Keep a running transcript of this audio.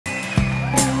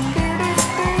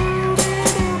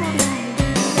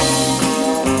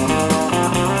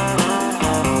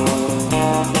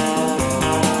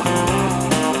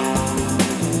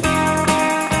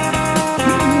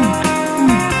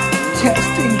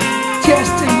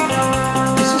Testing.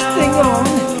 Is this thing on?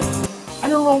 I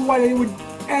don't know why they would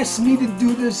ask me to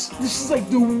do this. This is like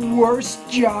the worst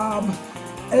job.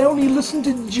 I only listened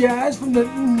to jazz from the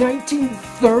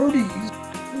 1930s.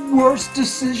 Worst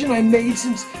decision I made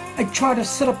since I tried to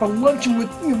set up a luncheon with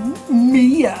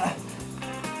Mia.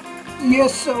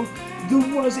 Yes, so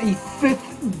there was a fifth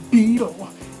Beatle.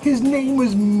 His name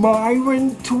was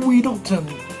Myron Tweedleton.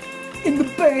 In the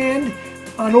band,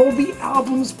 on all the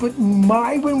albums, but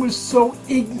Myron was so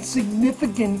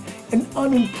insignificant and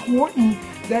unimportant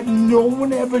that no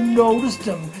one ever noticed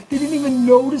him. They didn't even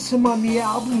notice him on the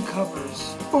album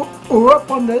covers or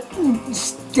up on the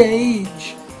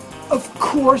stage. Of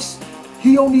course,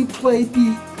 he only played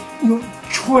the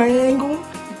triangle,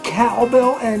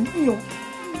 cowbell, and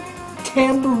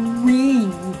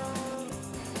tambourine.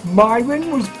 Myron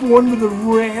was born with a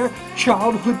rare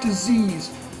childhood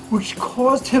disease, which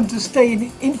caused him to stay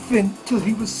an infant till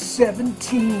he was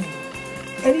 17.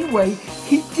 Anyway,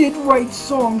 he did write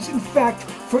songs, in fact,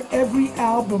 for every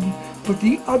album, but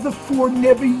the other four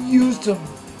never used them.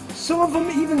 Some of them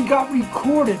even got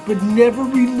recorded, but never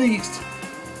released.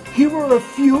 Here are a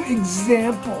few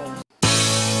examples.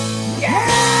 Yeah!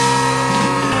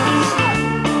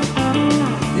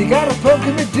 You gotta poke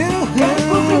me do.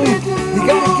 You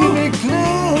gotta give me a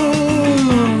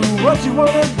clue what you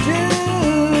wanna do.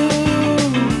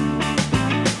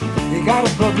 You gotta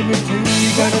poke me do. You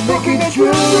gotta make it true.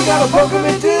 You gotta poke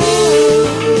me do.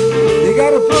 You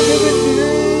gotta poke me do.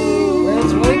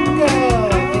 Let's wake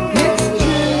up. It's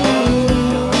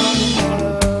true.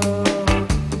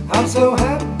 I'm so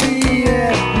happy.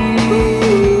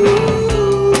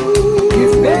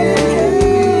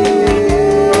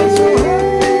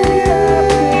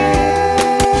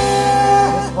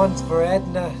 One's for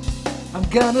Edna. I'm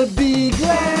gonna be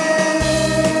glad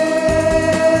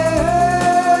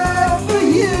for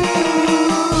you.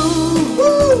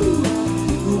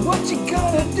 Woo! What you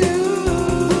gonna do?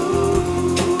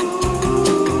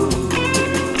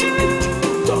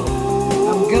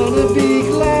 I'm gonna be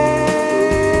glad.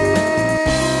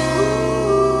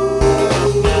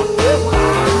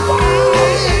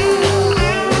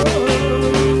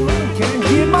 Can't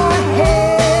keep my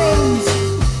hands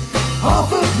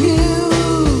off of you.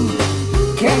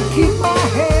 Can't keep my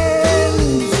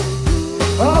hands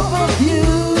off of you.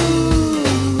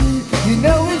 You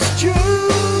know it's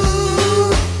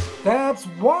true. That's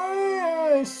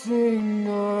why I sing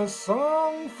a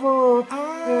song for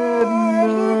Edna.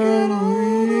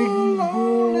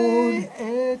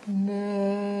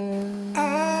 Edna.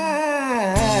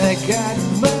 I got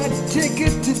my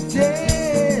ticket today.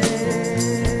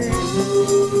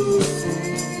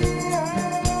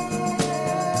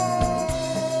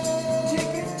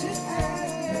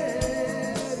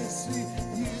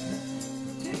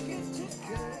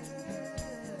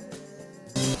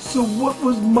 So what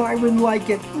was Myron like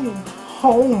at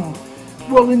home?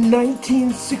 Well, in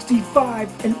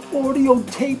 1965, an audio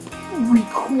tape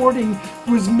recording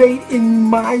was made in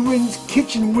Myron's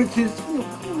kitchen with his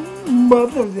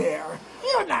mother there.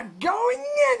 You're not going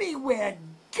anywhere,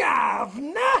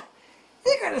 Governor.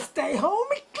 You're gonna stay home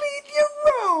and clean your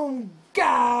room,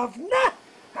 Governor.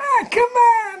 Ah, come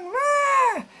on,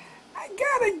 I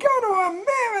gotta go to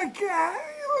America.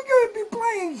 We're gonna be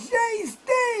playing Shea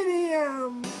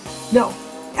Stadium. Now,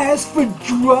 as for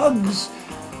drugs,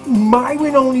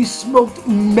 Myron only smoked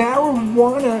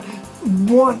marijuana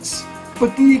once,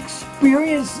 but the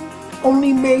experience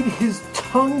only made his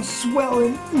tongue swell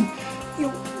and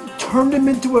turned him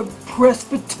into a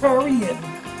Presbyterian.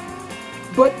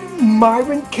 But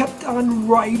Myron kept on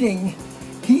writing.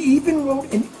 He even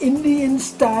wrote an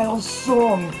Indian-style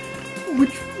song,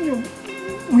 which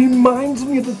reminds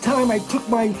me of the time I took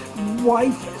my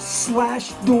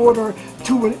wife/daughter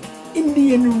to an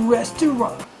Indian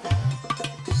restaurant.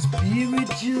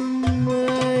 Spiritual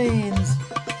minds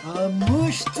are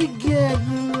mushed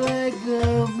together like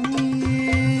a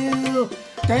meal.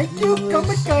 Thank you, come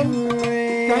again.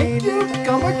 Thank you,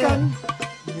 come again.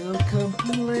 No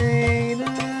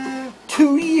complainer.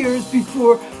 2 years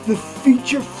before the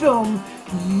feature film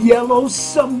Yellow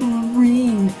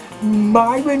Submarine,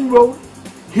 Myron wrote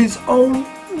his own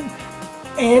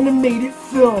animated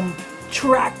film,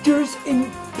 Tractors in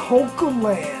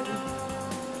Pokeland.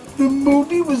 The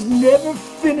movie was never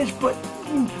finished, but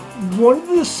one of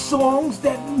the songs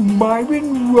that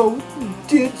Myron wrote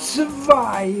did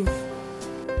survive.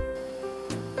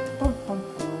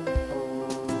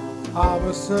 I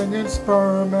was singing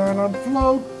sperm and I'm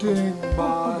floating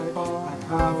by. I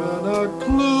haven't a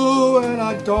clue and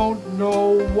I don't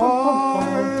know why.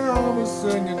 I was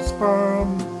singing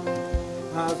sperm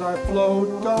as I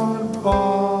float on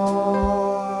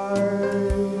by.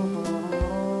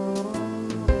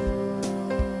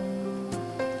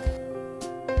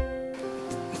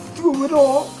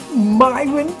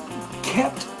 Myron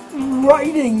kept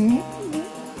writing.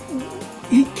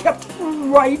 He kept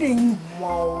writing.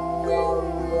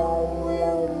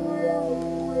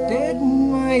 Dead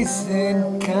mice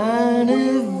and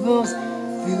carnivores,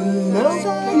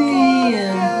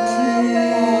 fallopian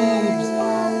tubes,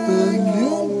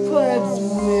 balloon pipes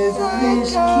with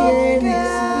fish can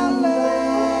explode,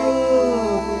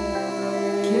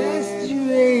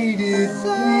 castrated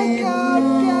people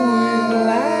with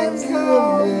lives of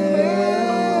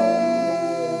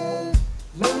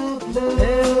love, love,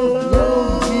 love,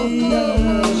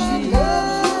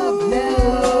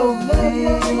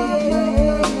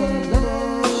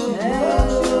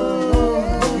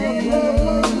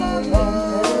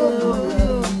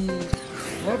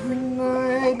 every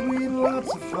night we lots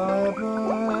of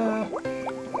fiber,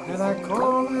 and I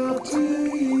call out to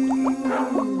you.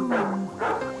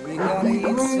 We gotta eat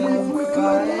some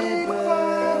fiber.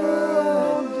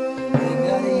 We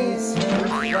gotta eat some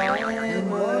fiber.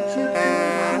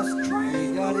 We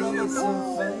gotta eat some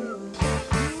fiber.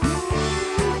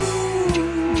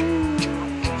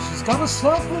 She's got a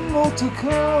supplement to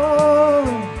come.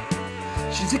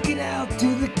 She's looking out to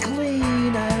the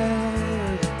cleaner.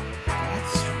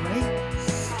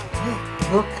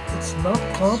 Look, it's not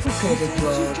complicated,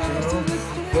 George, you know.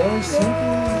 Very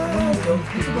simple.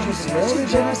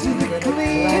 Just just to the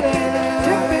cleaner.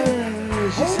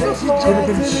 She says she could have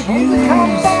been huge.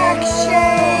 Come back,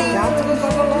 Shane!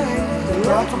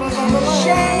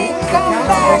 Shane, come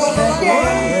back,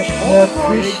 Shane!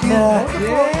 Krishna,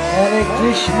 Hare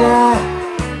Krishna.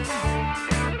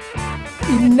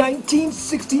 In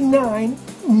 1969,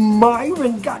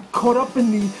 Myron got caught up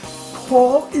in the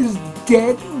Paul is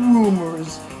dead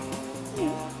rumors.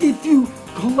 If you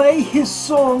play his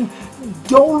song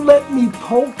Don't Let Me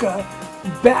Polka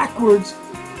backwards,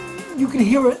 you can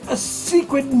hear a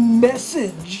secret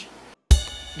message.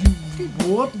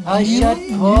 What? I shot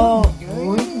Paul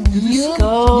with the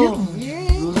skull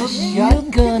with a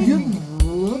shotgun.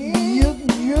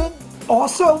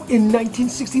 Also in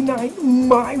 1969,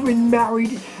 Myron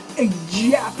married a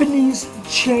Japanese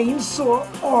chainsaw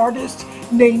artist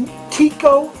named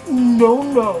Tico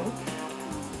No.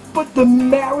 But the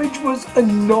marriage was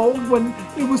annulled when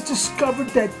it was discovered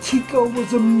that Tico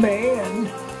was a man.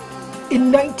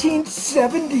 In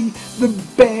 1970, the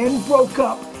band broke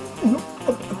up.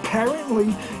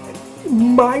 Apparently,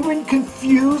 Myron,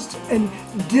 confused and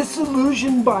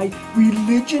disillusioned by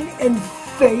religion and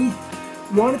faith,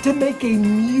 wanted to make a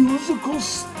musical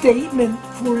statement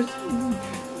for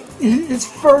his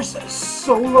first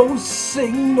solo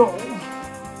single.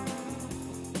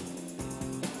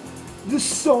 The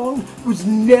song was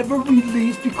never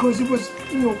released because it was,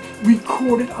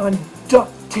 recorded on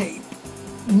duct tape.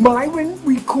 Myron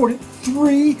recorded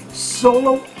 3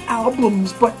 solo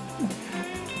albums, but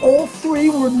all 3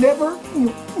 were never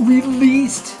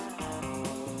released.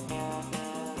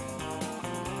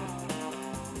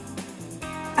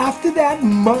 After that,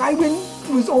 Myron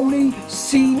was only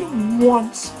seen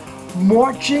once,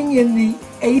 marching in the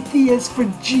Atheists for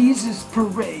Jesus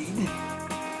parade.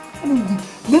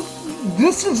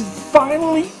 This is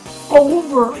finally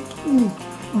over.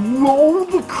 Roll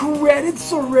the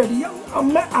credits already.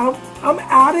 I'm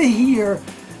out of here.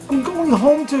 I'm going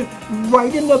home to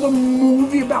write another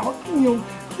movie about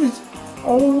this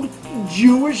old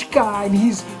Jewish guy, and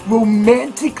he's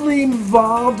romantically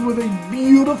involved with a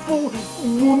beautiful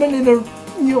woman in her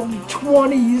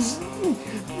 20s.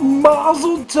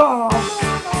 Mazel tov.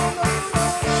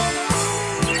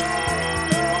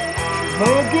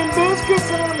 Making biscuits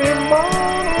every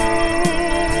morning.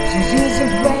 She's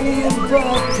using plenty of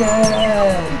butter.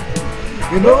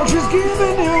 She's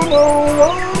giving you no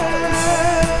warning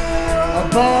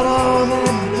about all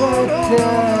that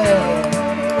butter.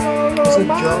 It's a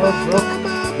joke. Look,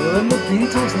 we're in the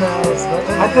Beatles now. It's not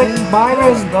I think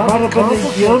Myron might have been a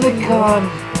unicorn.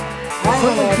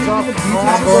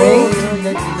 Number 8,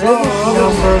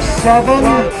 number 7,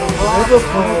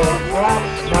 Liverpool.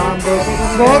 Number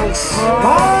 6,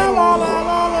 la la la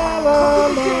la la la.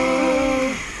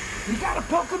 You got a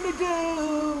poke me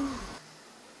down.